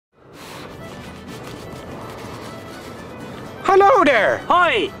Hello there!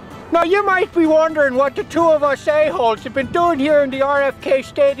 Hi! Now you might be wondering what the two of us a-holes have been doing here in the RFK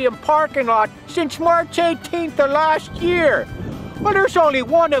Stadium parking lot since March 18th of last year. Well, there's only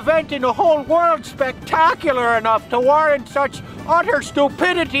one event in the whole world spectacular enough to warrant such utter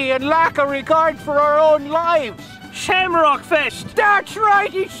stupidity and lack of regard for our own lives. Shamrock Fest! That's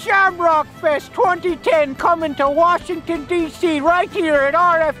right, it's Shamrock Fest 2010 coming to Washington, D.C. right here at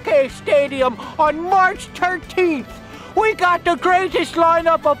RFK Stadium on March 13th. We got the greatest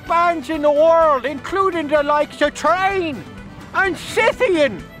lineup of bands in the world, including the likes of Train and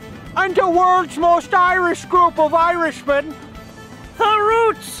Scythian and the world's most Irish group of Irishmen, The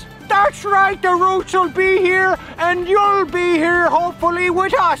Roots! That's right, the Roots will be here and you'll be here hopefully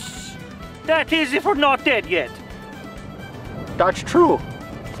with us. That is if we're not dead yet. That's true.